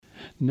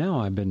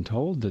Now I've been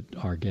told that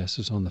our guest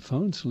is on the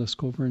phone, so let's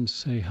go over and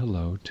say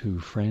hello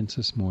to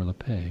Frances Moore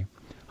Lappe.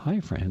 Hi,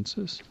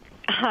 Frances.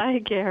 Hi,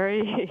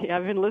 Gary.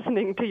 I've been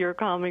listening to your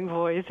calming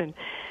voice and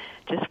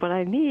just what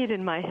I need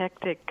in my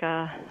hectic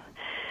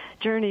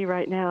journey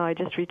right now. I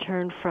just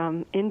returned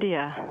from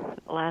India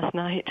last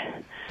night.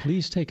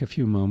 Please take a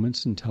few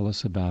moments and tell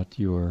us about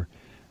your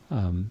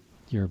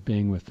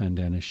being with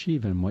Vandana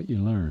Shiva and what you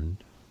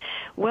learned.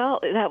 Well,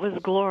 that was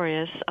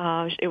glorious.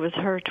 It was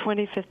her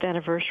 25th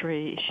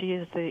anniversary. She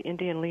is the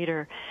Indian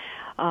leader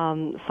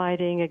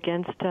fighting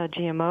against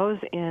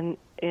GMOs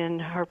in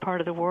her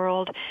part of the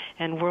world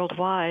and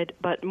worldwide.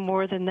 But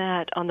more than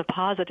that, on the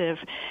positive,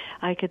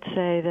 I could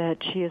say that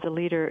she is a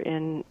leader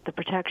in the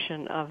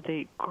protection of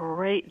the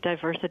great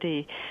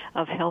diversity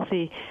of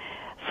healthy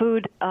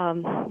food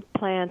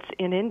plants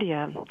in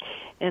India.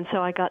 And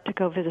so I got to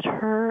go visit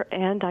her,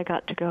 and I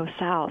got to go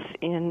south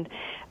in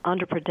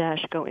Andhra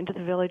Pradesh, go into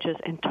the villages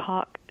and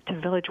talk to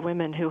village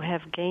women who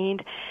have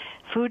gained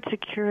food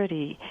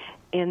security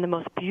in the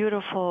most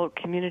beautiful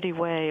community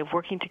way of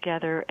working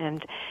together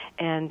and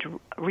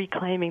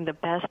reclaiming the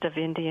best of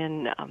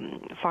Indian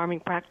farming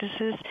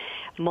practices,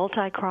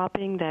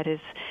 multi-cropping, that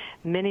is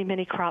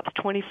many crops,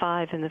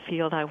 25 in the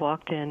field I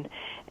walked in,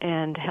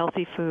 and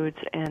healthy foods,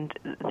 and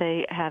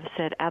they have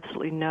said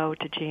absolutely no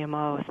to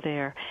GMOs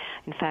there.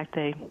 In fact,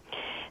 they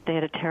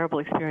had a terrible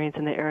experience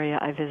in the area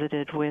I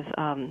visited with,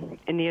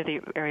 near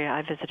the area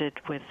I visited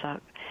with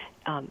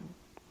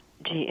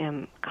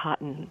GM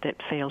cotton that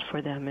failed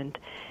for them, and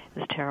it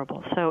was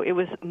terrible. So it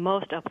was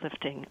most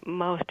uplifting,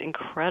 most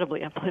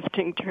incredibly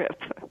uplifting trip.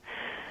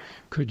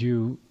 Could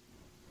you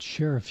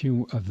share a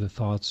few of the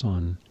thoughts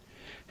on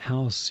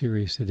how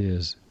serious it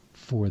is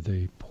for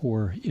the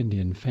poor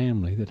Indian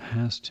family that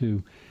has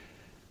to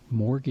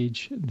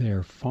mortgage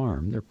their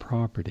farm, their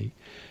property,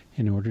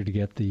 in order to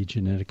get the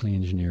genetically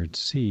engineered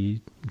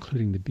seed,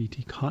 including the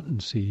BT cotton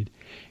seed,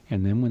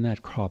 and then when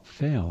that crop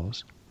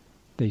fails,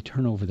 they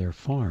turn over their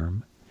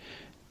farm,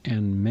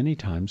 and many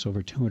times,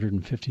 over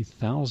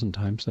 250,000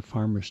 times, the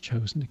farmer's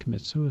chosen to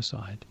commit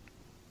suicide.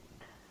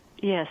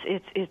 Yes,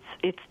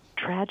 it's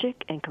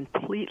tragic and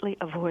completely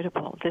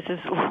avoidable. This is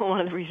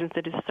one of the reasons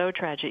that it's so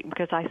tragic,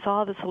 because I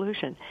saw the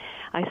solution.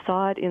 I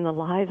saw it in the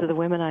lives of the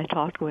women I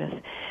talked with,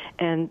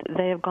 and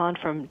they have gone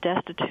from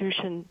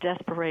destitution,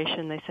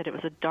 desperation. They said it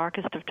was the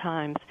darkest of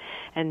times,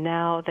 and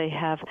now they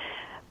have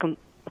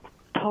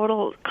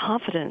total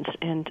confidence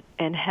and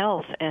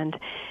health and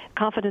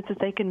confidence that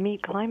they can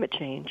meet climate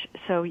change.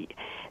 So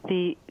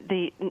the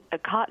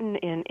cotton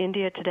in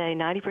India today,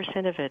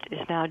 90% of it is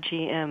now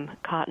GM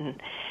cotton,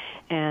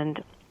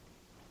 and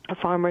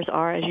farmers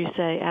are, as you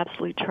say,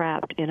 absolutely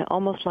trapped in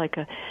almost like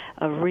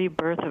a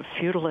rebirth of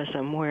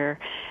feudalism, where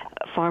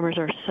farmers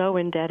are so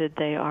indebted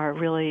they are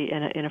really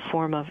in a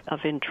form of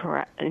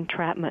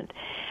entrapment,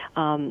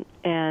 and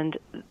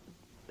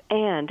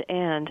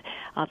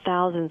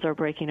thousands are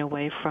breaking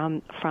away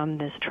from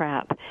this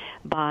trap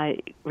by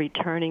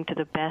returning to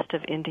the best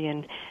of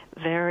Indian,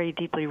 very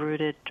deeply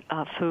rooted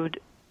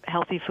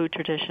healthy food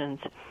traditions,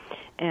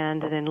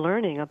 and then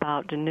learning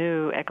about the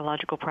new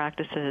ecological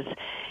practices,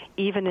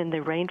 even in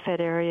the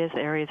rain-fed areas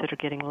that are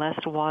getting less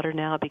water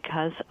now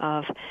because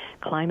of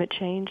climate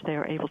change. They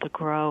are able to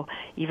grow,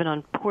 even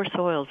on poor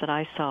soils that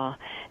I saw,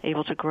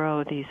 able to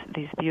grow these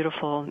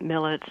beautiful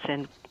millets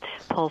and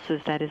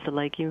pulses, that is the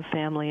legume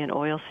family, and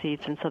oil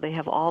seeds, and so they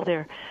have all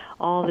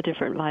the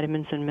different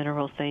vitamins and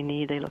minerals they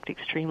need. They looked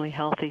extremely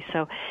healthy.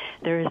 So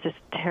there is this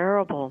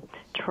terrible,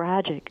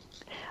 tragic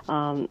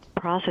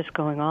process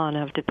going on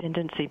of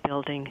dependency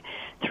building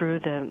through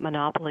the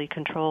monopoly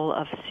control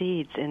of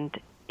seeds, and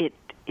it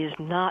is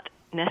not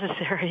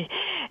necessary,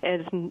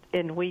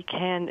 and we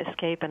can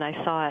escape, and I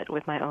saw it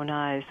with my own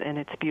eyes, and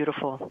it's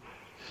beautiful.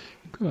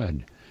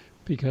 Good,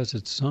 because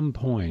at some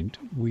point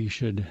we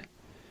should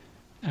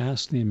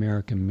ask the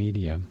American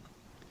media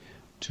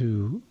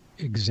to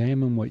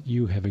examine what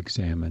you have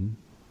examined,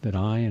 that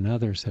I and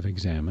others have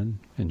examined,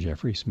 and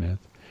Jeffrey Smith,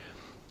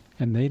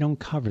 and they don't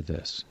cover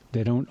this.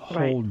 They don't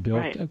hold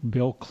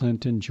Bill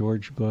Clinton,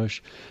 George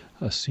Bush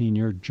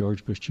Sr.,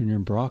 George Bush Jr.,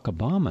 and Barack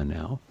Obama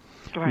now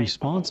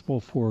responsible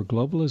for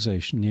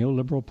globalization,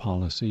 neoliberal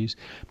policies,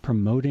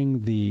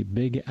 promoting the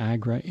big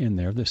agra in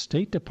there. The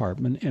State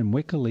Department and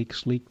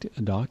WikiLeaks leaked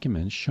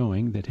documents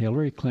showing that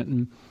Hillary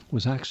Clinton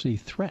was actually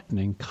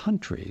threatening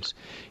countries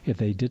if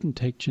they didn't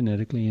take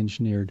genetically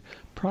engineered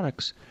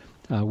products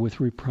with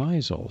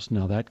reprisals.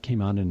 Now, that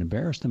came out and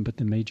embarrassed them, but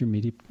the major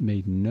media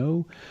made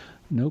no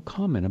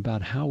comment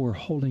about how we're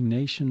holding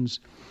nations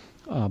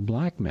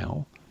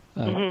blackmail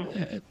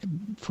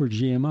for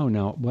GMO.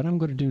 Now, what I'm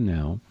going to do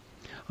now,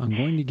 I'm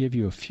going to give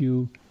you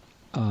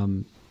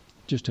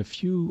just a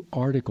few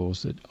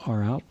articles that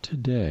are out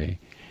today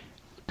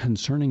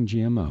concerning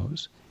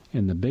GMOs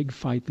and the big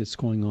fight that's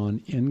going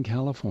on in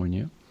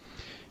California,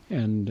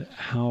 and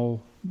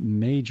how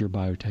major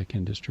biotech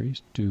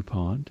industries,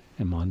 DuPont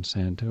and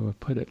Monsanto, have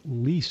put at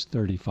least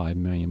 $35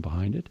 million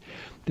behind it.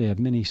 They have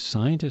many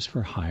scientists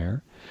for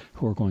hire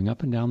who are going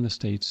up and down the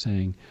state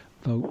saying,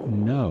 vote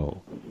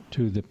no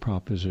to the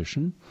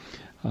proposition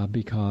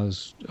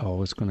because,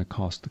 it's going to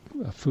cost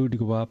food to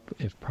go up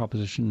if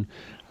Proposition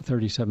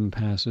 37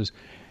 passes.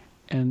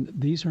 And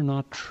these are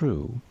not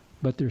true,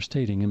 but they're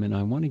stating them, and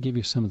I want to give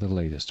you some of the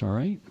latest, all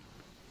right?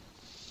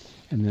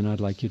 And then I'd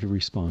like you to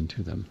respond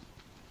to them,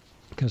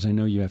 because I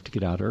know you have to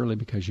get out early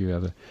because you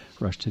have a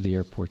rush to the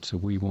airport, so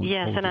we won't.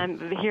 Yes, and I'm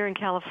here in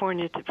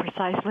California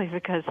precisely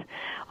because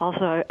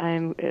also I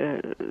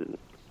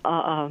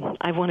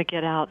want to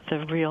get out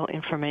the real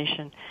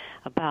information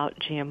about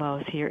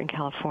GMOs here in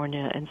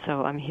California, and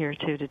so I'm here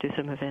too to do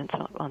some events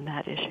on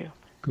that issue.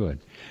 Good.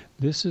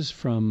 This is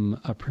from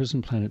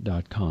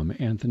prisonplanet.com,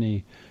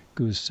 Anthony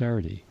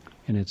Guzzardi,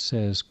 and it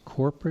says,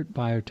 corporate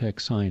biotech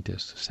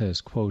scientist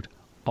says, quote,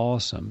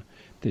 awesome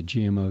that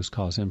GMOs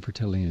cause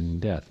infertility and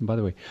death. And by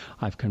the way,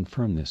 I've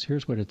confirmed this.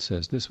 Here's what it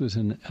says. This was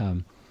in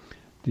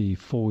the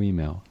full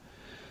email.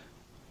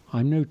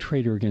 I'm no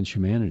traitor against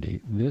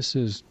humanity. This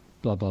is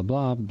blah, blah,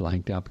 blah,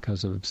 blanked out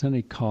because of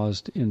obscenity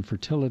caused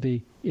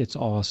infertility. It's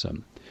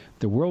awesome.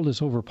 The world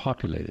is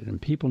overpopulated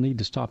and people need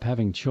to stop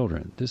having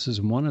children. This is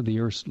one of the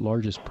Earth's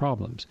largest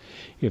problems.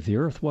 If the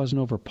Earth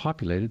wasn't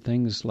overpopulated,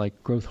 things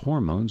like growth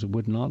hormones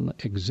would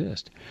not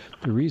exist.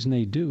 The reason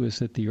they do is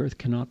that the Earth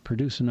cannot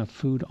produce enough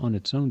food on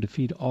its own to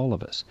feed all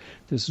of us.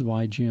 This is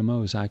why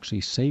GMO is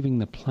actually saving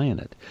the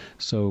planet.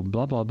 So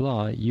blah, blah,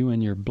 blah, you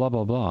and your blah,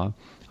 blah, blah,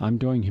 I'm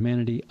doing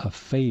humanity a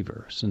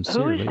favor,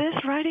 sincerely. Who is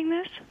this writing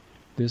this?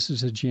 This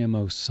is a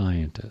GMO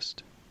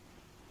scientist.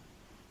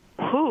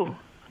 Who?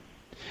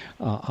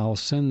 I'll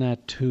send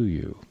that to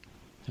you.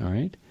 All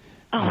right.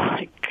 Oh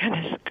my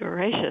goodness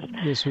gracious!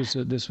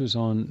 This was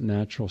on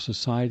Natural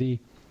Society.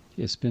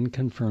 It's been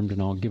confirmed,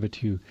 and I'll give it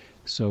to you.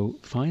 So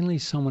finally,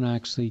 someone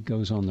actually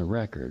goes on the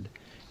record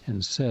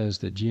and says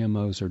that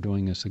GMOs are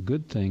doing us a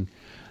good thing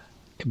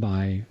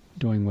by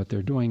doing what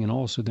they're doing, and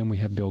also then we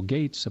have Bill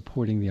Gates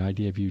supporting the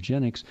idea of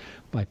eugenics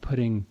by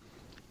putting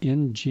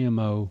in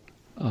GMO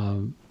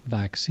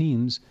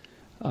vaccines,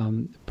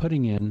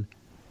 putting in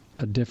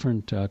a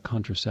different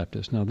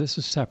contraceptives. Now, this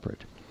is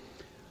separate.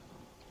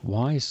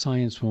 Why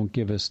science won't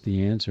give us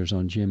the answers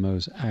on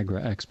GMOs,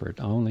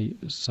 Agri-Expert. I'll only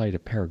cite a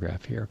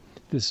paragraph here.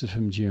 This is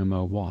from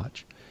GMO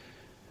Watch.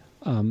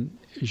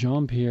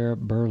 Jean-Pierre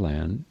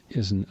Berlin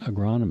is an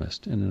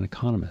agronomist and an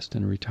economist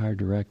and a retired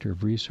director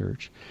of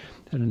research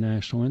at a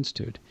national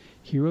institute.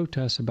 He wrote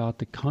to us about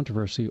the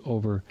controversy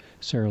over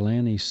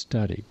Seralani's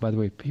study. By the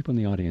way, people in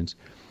the audience,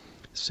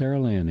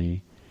 Seralani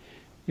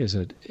is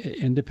an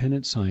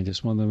independent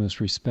scientist, one of the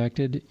most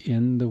respected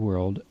in the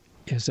world.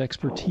 His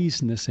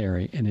expertise in this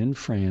area, and in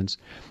France,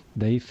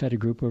 they fed a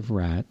group of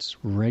rats,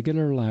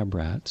 regular lab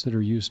rats that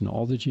are used in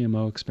all the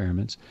GMO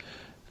experiments,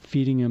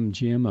 feeding them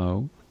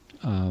GMO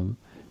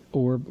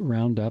or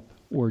Roundup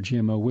or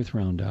GMO with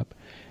Roundup,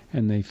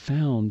 and they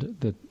found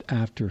that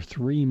after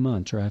 3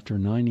 months or after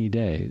 90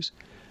 days,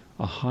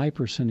 a high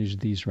percentage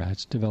of these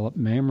rats developed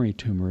mammary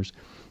tumors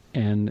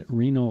and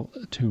renal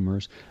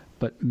tumors,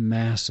 but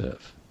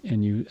massive.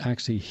 And you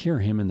actually hear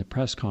him in the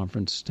press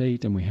conference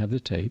state, and we have the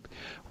tape,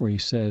 where he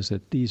says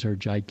that these are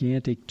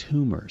gigantic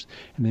tumors.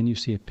 And then you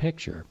see a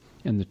picture,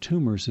 and the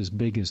tumor's as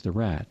big as the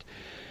rat.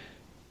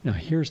 Now,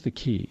 here's the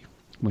key.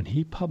 When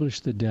he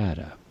published the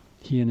data,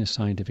 he and his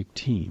scientific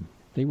team,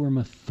 they were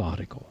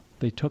methodical.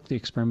 They took the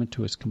experiment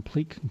to its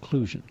complete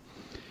conclusion,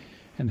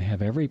 and they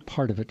have every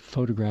part of it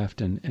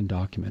photographed and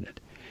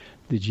documented.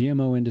 The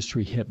GMO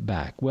industry hit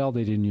back. Well,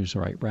 they didn't use the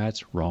right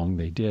rats. Wrong,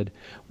 they did.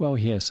 Well,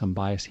 he has some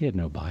bias. He had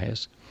no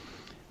bias.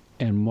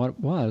 And what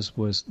was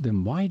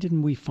then why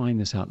didn't we find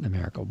this out in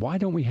America? Why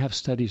don't we have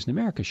studies in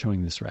America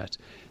showing this rats?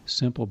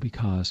 Simple,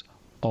 because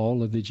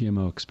all of the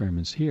GMO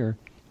experiments here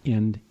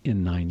end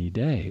in 90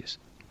 days.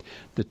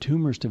 The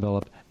tumors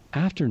develop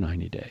after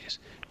 90 days.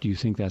 Do you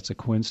think that's a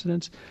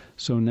coincidence?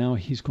 So now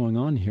he's going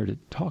on here to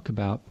talk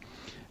about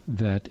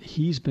that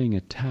he's being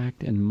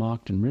attacked and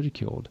mocked and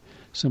ridiculed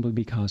simply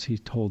because he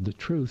told the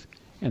truth,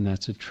 and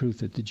that's a truth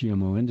that the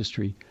GMO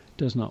industry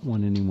does not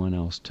want anyone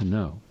else to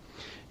know.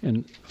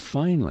 And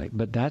finally,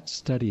 but that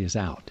study is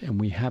out, and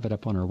we have it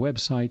up on our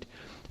website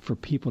for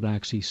people to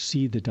actually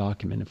see the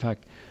document. In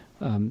fact,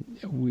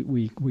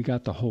 we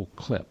got the whole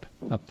clip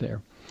up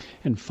there.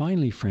 And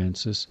finally,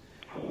 Frances,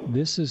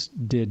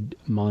 did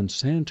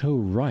Monsanto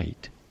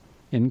write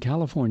in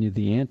California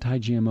the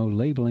anti-GMO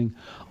labeling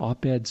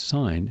op-ed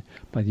signed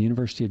by the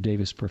University of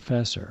Davis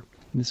professor?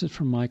 And this is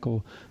from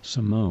Michael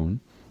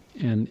Simone,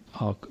 and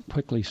I'll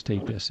quickly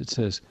state this. It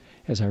says,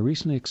 as I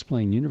recently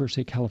explained,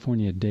 University of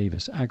California,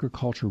 Davis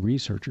agriculture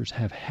researchers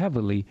have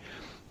heavily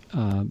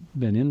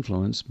been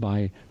influenced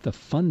by the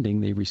funding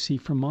they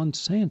receive from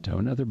Monsanto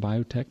and other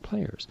biotech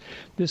players.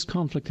 This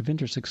conflict of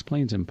interest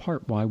explains in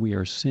part why we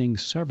are seeing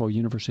several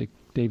University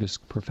of Davis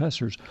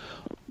professors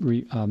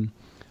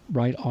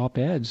write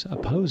op-eds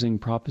opposing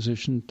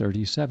Proposition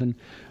 37,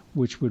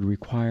 which would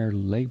require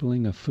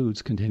labeling of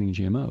foods containing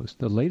GMOs.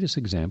 The latest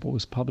example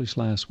was published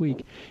last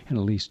week in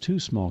at least 2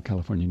 small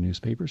California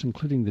newspapers,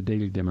 including the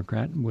Daily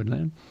Democrat and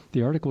Woodland.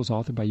 The article was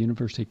authored by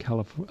University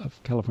of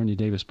California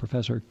Davis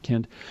professor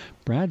Kent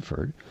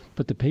Bradford,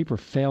 but the paper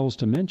fails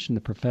to mention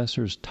the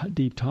professor's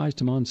deep ties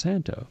to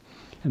Monsanto.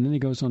 And then he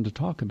goes on to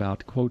talk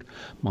about, quote,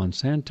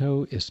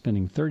 Monsanto is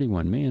spending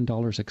 $31 million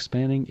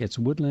expanding its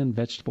Woodland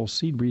vegetable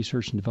seed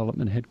research and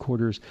development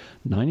headquarters.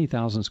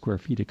 90,000 square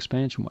feet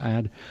expansion will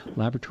add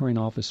laboratory and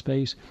office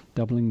space,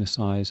 doubling the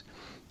size.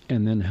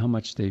 And then how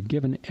much they've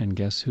given, and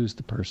guess who's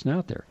the person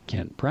out there?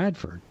 Kent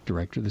Bradford,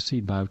 director of the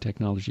Seed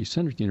Biotechnology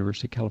Center at the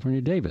University of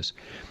California, Davis,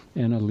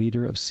 and a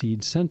leader of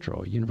Seed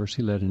Central, a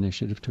university-led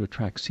initiative to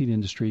attract seed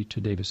industry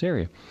to Davis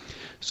area.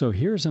 So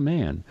here's a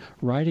man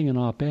writing an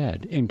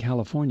op-ed in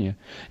California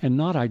and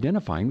not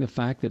identifying the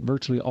fact that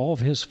virtually all of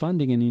his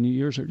funding and the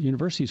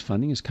university's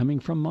funding is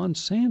coming from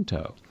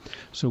Monsanto.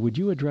 So would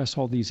you address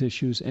all these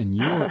issues and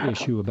your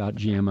issue about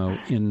GMO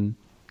in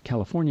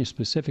California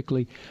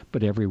specifically,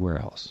 but everywhere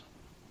else?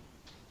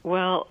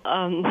 Well,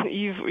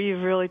 you've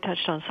really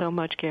touched on so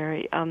much,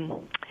 Gary. Yes,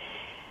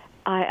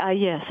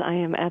 I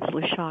am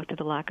absolutely shocked at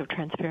the lack of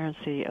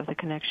transparency of the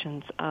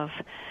connections of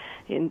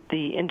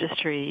the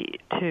industry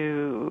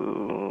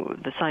to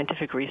the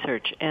scientific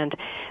research.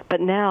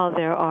 But now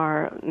there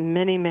are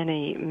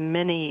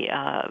many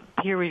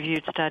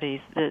peer-reviewed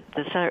studies. The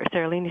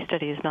Seralini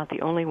study is not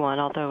the only one,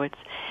 although it's,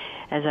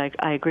 as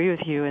I agree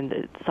with you, and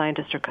the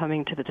scientists are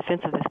coming to the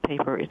defense of this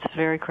paper. It's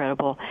very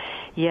credible.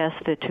 Yes,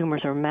 the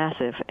tumors are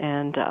massive,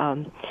 and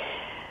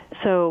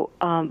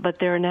but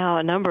there are now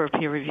a number of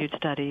peer-reviewed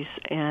studies,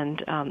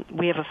 and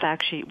we have a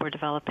fact sheet we're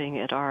developing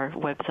at our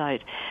website,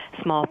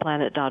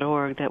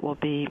 smallplanet.org, that will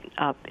be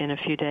up in a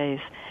few days,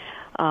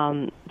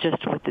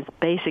 just with this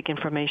basic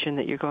information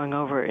that you're going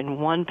over in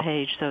one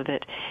page, so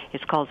that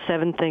it's called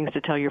 7 Things to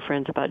Tell Your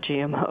Friends About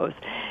GMOs,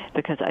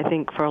 because I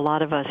think for a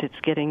lot of us it's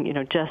getting,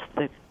 just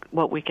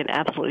what we can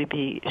absolutely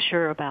be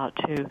sure about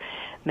to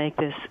make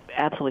this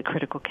absolutely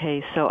critical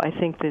case. So I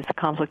think this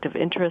conflict of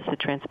interest, the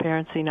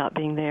transparency not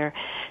being there,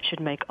 should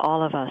make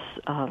all of us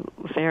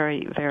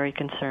very, very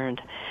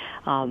concerned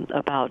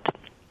about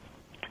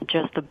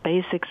just the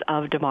basics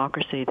of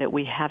democracy, that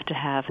we have to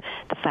have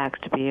the facts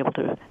to be able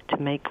to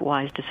make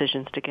wise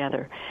decisions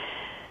together.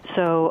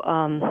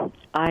 So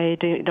I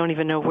don't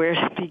even know where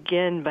to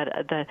begin, but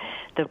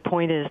the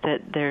point is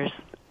that there's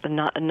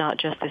not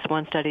just this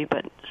one study,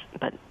 but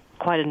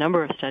quite a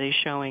number of studies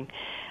showing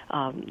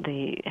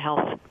the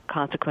health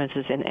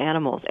consequences in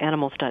animals.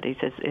 Animal studies,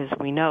 as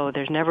we know,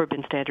 there's never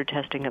been standard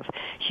testing of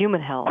human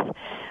health.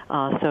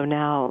 So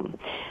now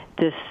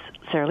this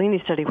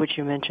Seralini study, which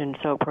you mentioned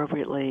so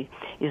appropriately,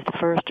 is the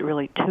first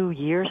really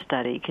 2-year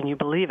study. Can you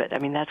believe it? I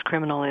mean, that's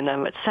criminal in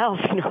and of itself,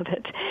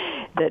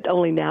 that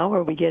only now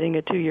are we getting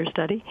a 2-year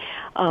study.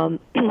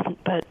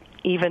 But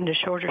even the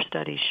shorter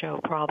studies show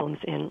problems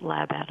in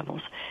lab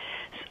animals.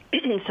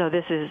 So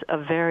this is a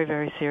very,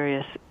 very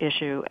serious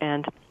issue,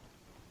 and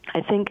I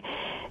think,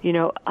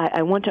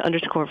 I want to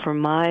underscore from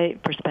my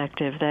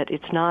perspective that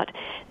it's not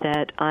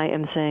that I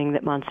am saying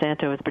that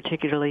Monsanto is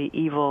particularly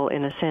evil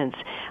in a sense.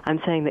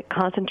 I'm saying that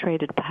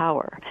concentrated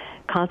power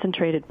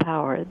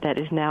that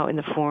is now in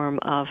the form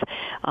of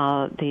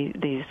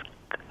these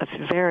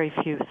very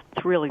few,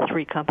 really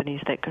 3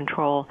 companies that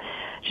control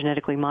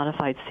genetically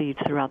modified seeds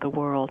throughout the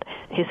world.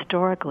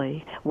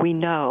 Historically, we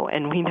know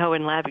in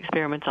lab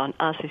experiments on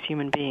us as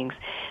human beings,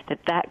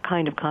 that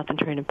kind of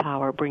concentrated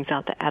power brings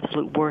out the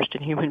absolute worst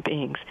in human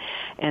beings.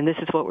 And this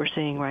is what we're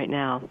seeing right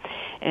now.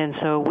 And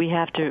so we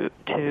have to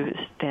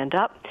stand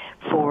up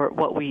for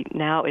what we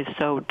now is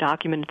so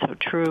documented, so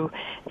true,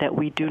 that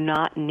we do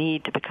not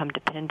need to become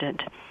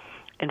dependent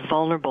and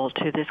vulnerable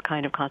to this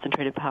kind of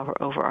concentrated power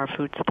over our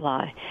food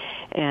supply.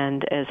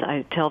 And as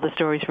I tell the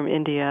stories from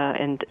India,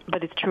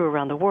 but it's true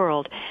around the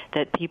world,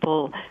 that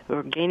people who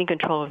are gaining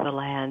control of the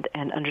land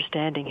and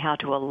understanding how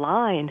to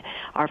align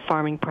our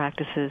farming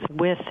practices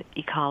with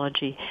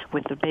ecology,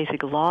 with the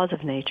basic laws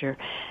of nature,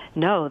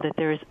 know that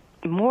there is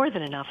more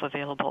than enough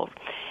available.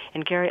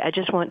 And Gary, I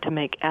just want to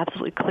make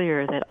absolutely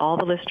clear that all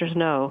the listeners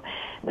know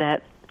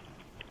that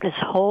this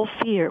whole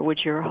fear,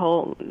 which your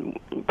whole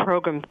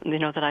program,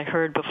 that I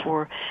heard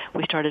before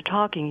we started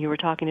talking, you were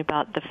talking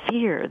about the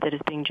fear that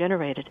is being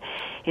generated.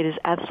 It is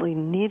absolutely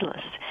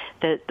needless.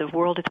 That the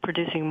world is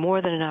producing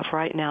more than enough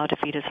right now to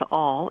feed us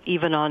all,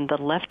 even on the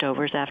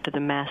leftovers after the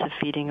massive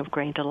feeding of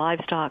grain to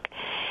livestock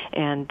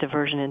and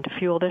diversion into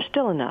fuel. There's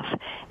still enough.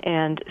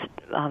 And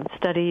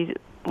studies,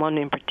 one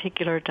in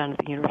particular done at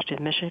the University of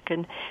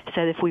Michigan,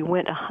 said if we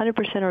went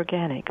 100%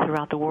 organic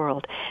throughout the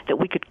world, that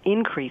we could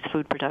increase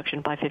food production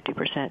by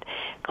 50%.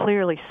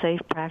 Clearly, safe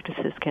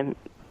practices can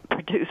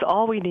produce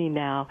all we need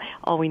now,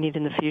 all we need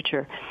in the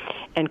future,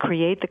 and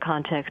create the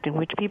context in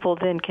which people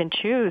then can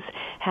choose,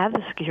 have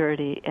the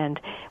security and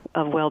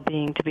of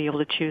well-being to be able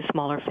to choose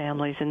smaller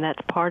families. And that's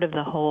part of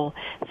the whole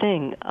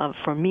thing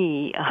for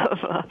me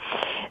of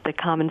the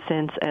common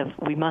sense of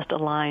we must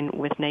align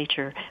with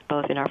nature,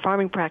 both in our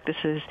farming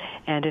practices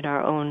and in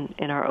our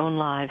own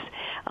lives,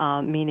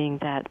 meaning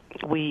that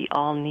we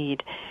all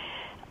need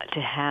to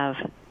have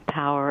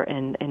power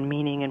and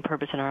meaning and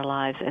purpose in our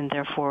lives, and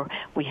therefore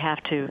we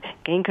have to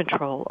gain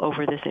control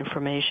over this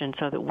information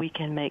so that we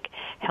can make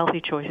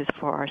healthy choices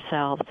for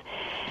ourselves.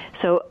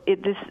 So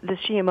this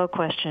GMO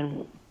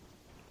question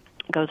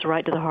goes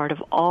right to the heart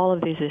of all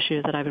of these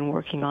issues that I've been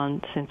working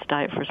on since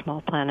Diet for a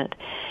Small Planet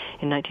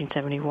in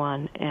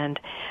 1971, and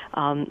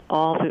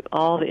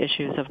all the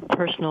issues of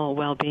personal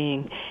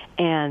well-being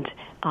and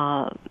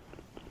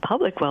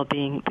public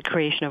well-being, the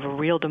creation of a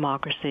real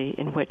democracy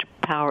in which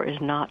power is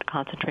not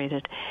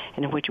concentrated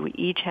and in which we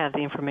each have the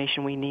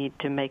information we need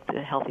to make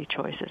the healthy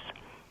choices.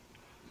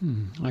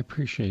 I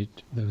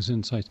appreciate those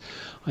insights.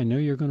 I know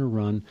you're going to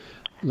run.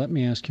 Let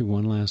me ask you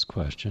one last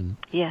question.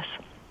 Yes.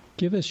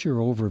 Give us your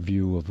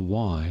overview of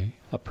why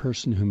a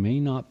person who may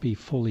not be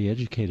fully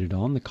educated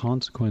on the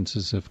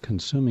consequences of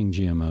consuming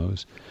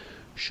GMOs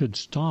should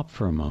stop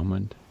for a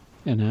moment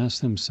and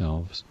ask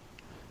themselves,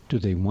 do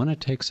they want to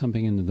take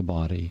something into the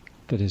body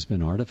that has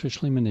been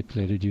artificially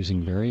manipulated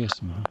using various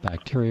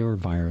bacteria or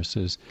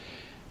viruses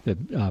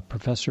that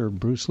Professor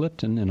Bruce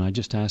Lipton, and I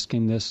just asked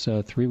him this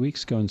 3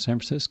 weeks ago in San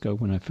Francisco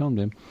when I filmed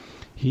him,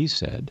 he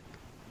said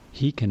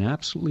he can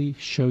absolutely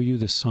show you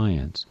the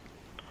science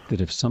that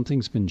if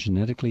something's been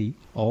genetically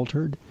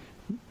altered,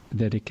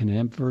 that it can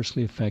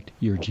adversely affect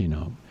your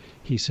genome.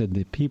 He said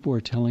that people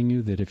are telling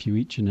you that if you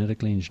eat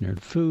genetically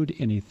engineered food,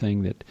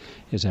 anything that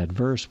is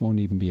adverse won't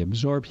even be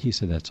absorbed. He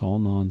said that's all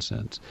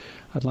nonsense.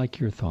 I'd like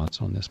your thoughts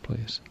on this,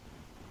 please.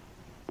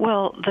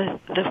 Well,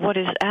 what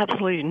is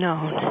absolutely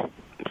known,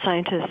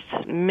 scientists,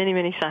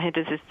 many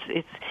scientists,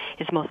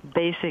 its most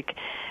basic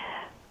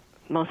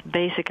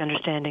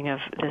understanding of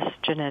this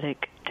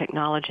genetic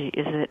technology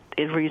is that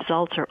its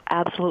results are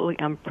absolutely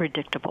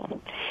unpredictable.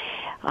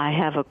 I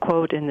have a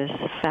quote in this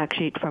fact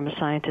sheet from a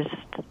scientist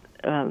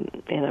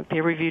in a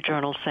peer-reviewed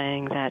journal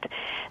saying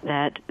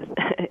that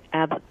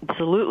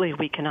absolutely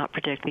we cannot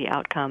predict the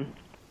outcome,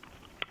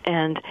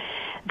 and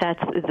that's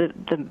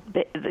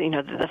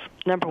the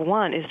number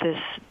one is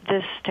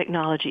this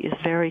technology is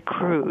very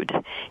crude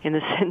in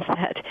the sense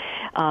that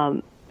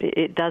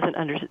it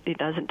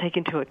doesn't take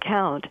into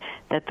account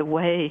that the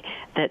way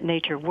that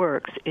nature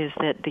works is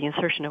that the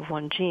insertion of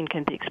one gene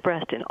can be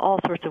expressed in all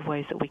sorts of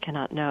ways that we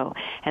cannot know,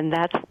 and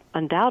that's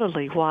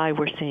undoubtedly why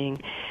we're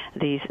seeing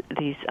the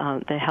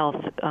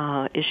health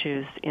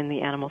issues in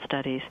the animal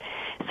studies.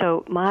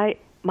 So my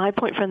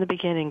point from the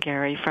beginning,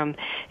 Gary, from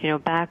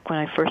back when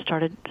I first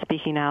started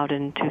speaking out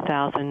in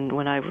 2000,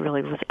 when I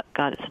really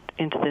got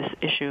into this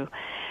issue,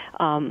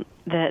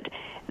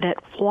 that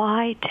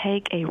why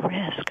take a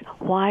risk?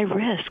 Why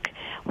risk?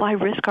 Why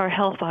risk our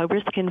health? Why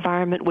risk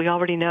environment? We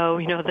already know,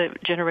 the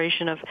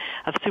generation of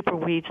super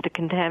weeds, the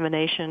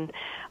contamination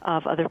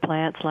of other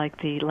plants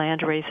like the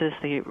land races,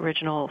 the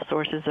original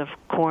sources of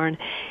corn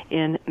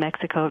in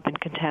Mexico have been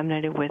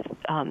contaminated with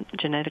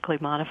genetically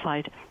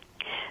modified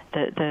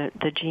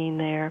the gene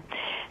there.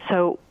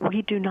 So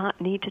we do not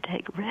need to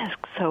take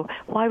risks. So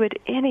why would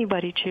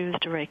anybody choose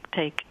to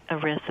take a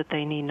risk that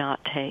they need not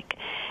take?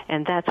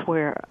 And that's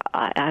where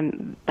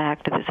I'm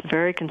back to this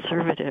very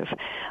conservative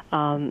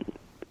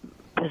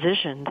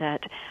position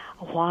that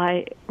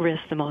why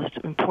risk the most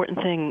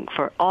important thing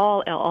for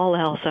all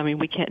else? I mean,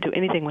 we can't do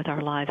anything with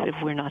our lives if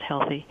we're not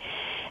healthy.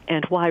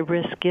 And why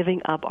risk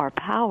giving up our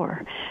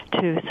power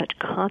to such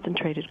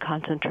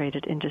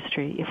concentrated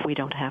industry if we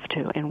don't have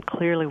to? And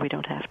clearly we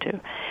don't have to.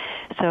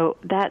 So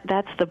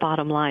that's the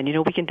bottom line.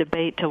 We can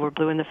debate till we're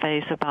blue in the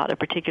face about a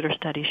particular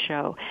study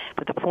show,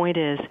 but the point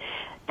is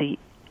the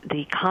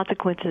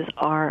consequences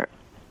are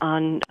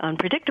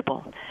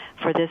unpredictable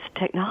for this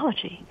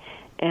technology.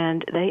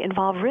 And they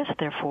involve risk,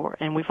 therefore.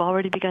 And we've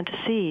already begun to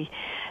see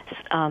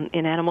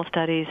in animal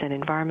studies and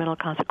environmental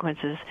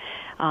consequences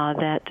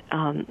that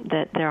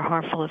there are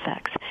harmful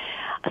effects.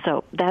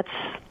 So that's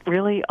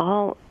really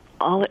all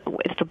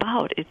it's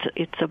about.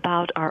 It's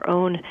about our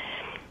own,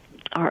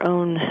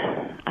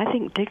 I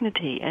think,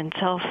 dignity and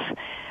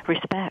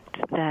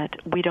self-respect, that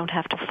we don't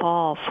have to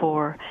fall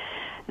for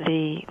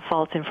the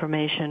false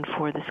information,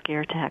 for the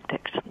scare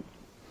tactics.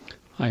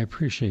 I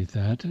appreciate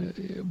that.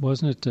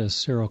 Wasn't it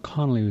Cyril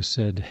Connolly who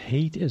said,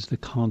 hate is the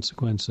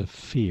consequence of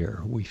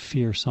fear. We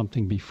fear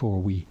something before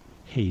we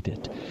hate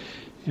it.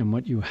 And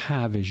what you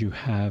have is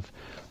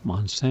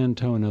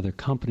Monsanto and other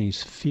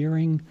companies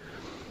fearing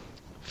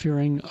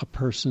a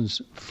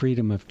person's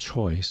freedom of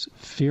choice,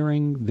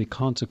 fearing the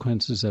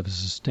consequences of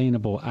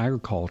sustainable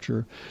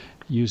agriculture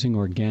using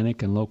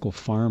organic and local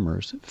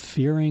farmers,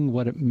 fearing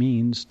what it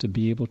means to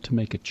be able to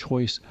make a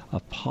choice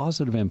of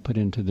positive input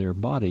into their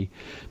body,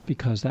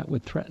 because that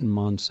would threaten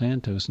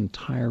Monsanto's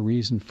entire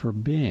reason for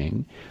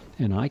being.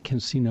 And I can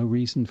see no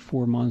reason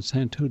for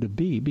Monsanto to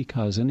be,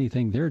 because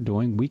anything they're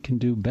doing, we can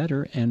do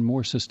better and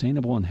more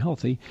sustainable and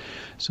healthy.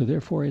 So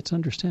therefore, it's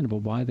understandable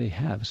why they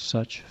have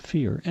such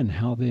fear, and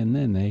how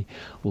then they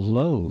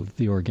loathe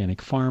the organic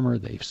farmer.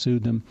 They've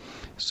sued them.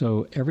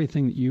 So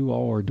everything that you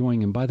all are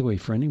doing, and by the way,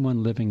 for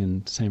anyone living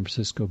in San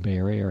Francisco Bay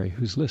Area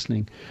who's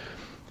listening,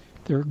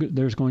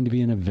 there's going to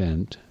be an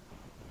event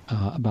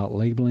about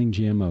labeling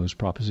GMOs,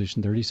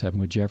 Proposition 37,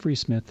 with Jeffrey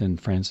Smith and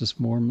Frances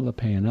Moore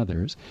Lappe and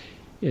others.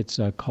 It's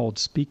called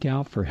Speak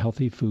Out for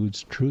Healthy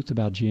Foods, Truth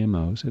About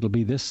GMOs. It'll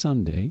be this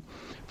Sunday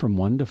from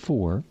 1 to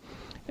 4,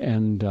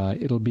 and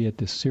it'll be at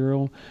the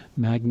Cyril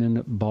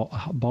Magnin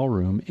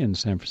Ballroom in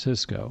San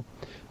Francisco.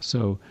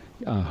 So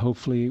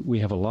hopefully we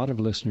have a lot of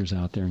listeners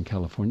out there in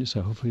California,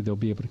 so hopefully they'll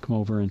be able to come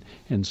over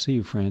and see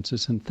you,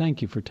 Frances. And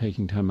thank you for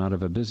taking time out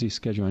of a busy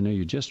schedule. I know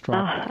you just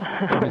dropped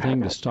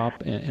everything to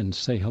stop and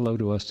say hello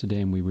to us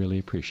today, and we really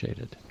appreciate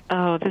it.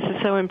 Oh, this is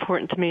so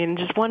important to me. And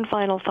just one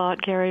final thought,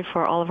 Gary,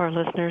 for all of our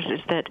listeners, is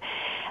that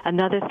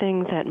another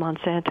thing that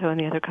Monsanto and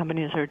the other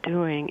companies are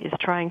doing is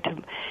trying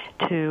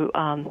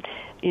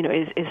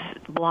is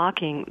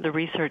blocking the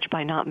research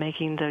by not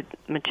making the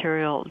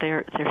material,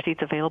 their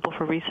seeds available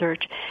for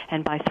research,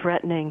 and by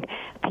threatening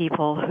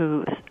people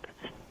who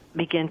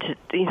begin to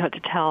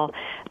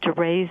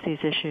raise these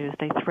issues.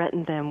 They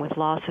threatened them with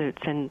lawsuits,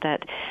 and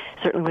that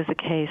certainly was the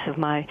case of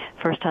my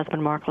first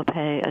husband, Mark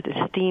Lappe, an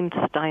esteemed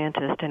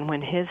scientist. And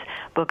when his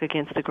book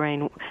Against the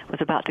Grain was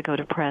about to go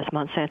to press,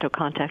 Monsanto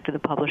contacted the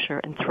publisher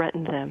and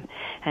threatened them,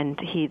 and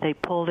they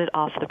pulled it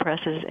off the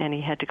presses, and he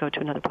had to go to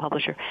another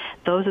publisher.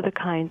 Those are the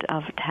kind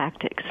of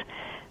tactics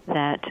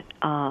that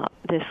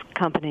this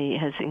company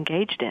has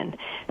engaged in.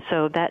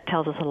 So that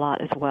tells us a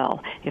lot as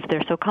well. If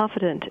they're so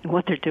confident in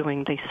what they're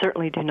doing, they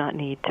certainly do not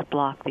need to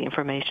block the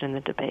information in the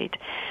debate.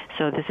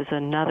 So this is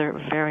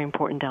another very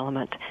important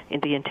element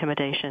in the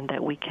intimidation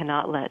that we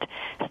cannot let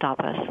stop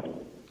us.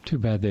 Too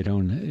bad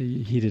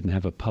he didn't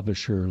have a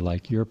publisher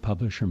like your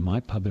publisher, my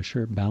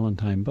publisher,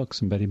 Ballantine Books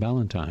and Betty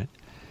Ballantine.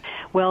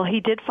 Well, he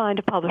did find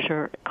a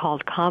publisher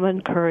called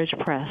Common Courage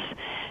Press,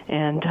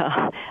 and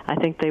I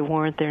think they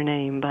warrant their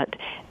name. But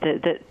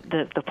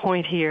the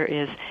point here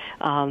is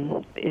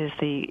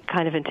the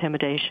kind of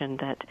intimidation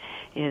that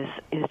is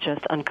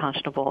just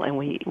unconscionable, and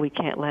we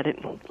can't let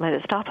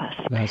it stop us.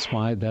 That's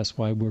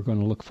why we're going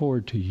to look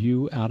forward to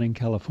you out in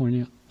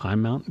California.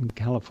 I'm out in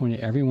California.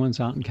 Everyone's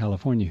out in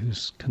California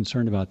who's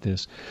concerned about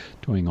this,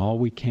 doing all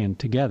we can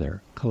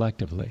together,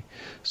 collectively.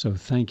 So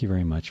thank you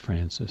very much,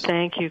 Frances.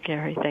 Thank you,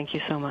 Gary. Thank you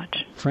so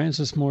much.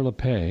 Frances Moore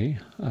Lappe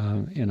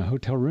in a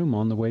hotel room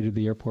on the way to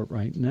the airport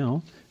right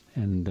now,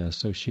 and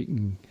so she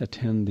can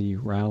attend the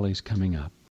rallies coming up.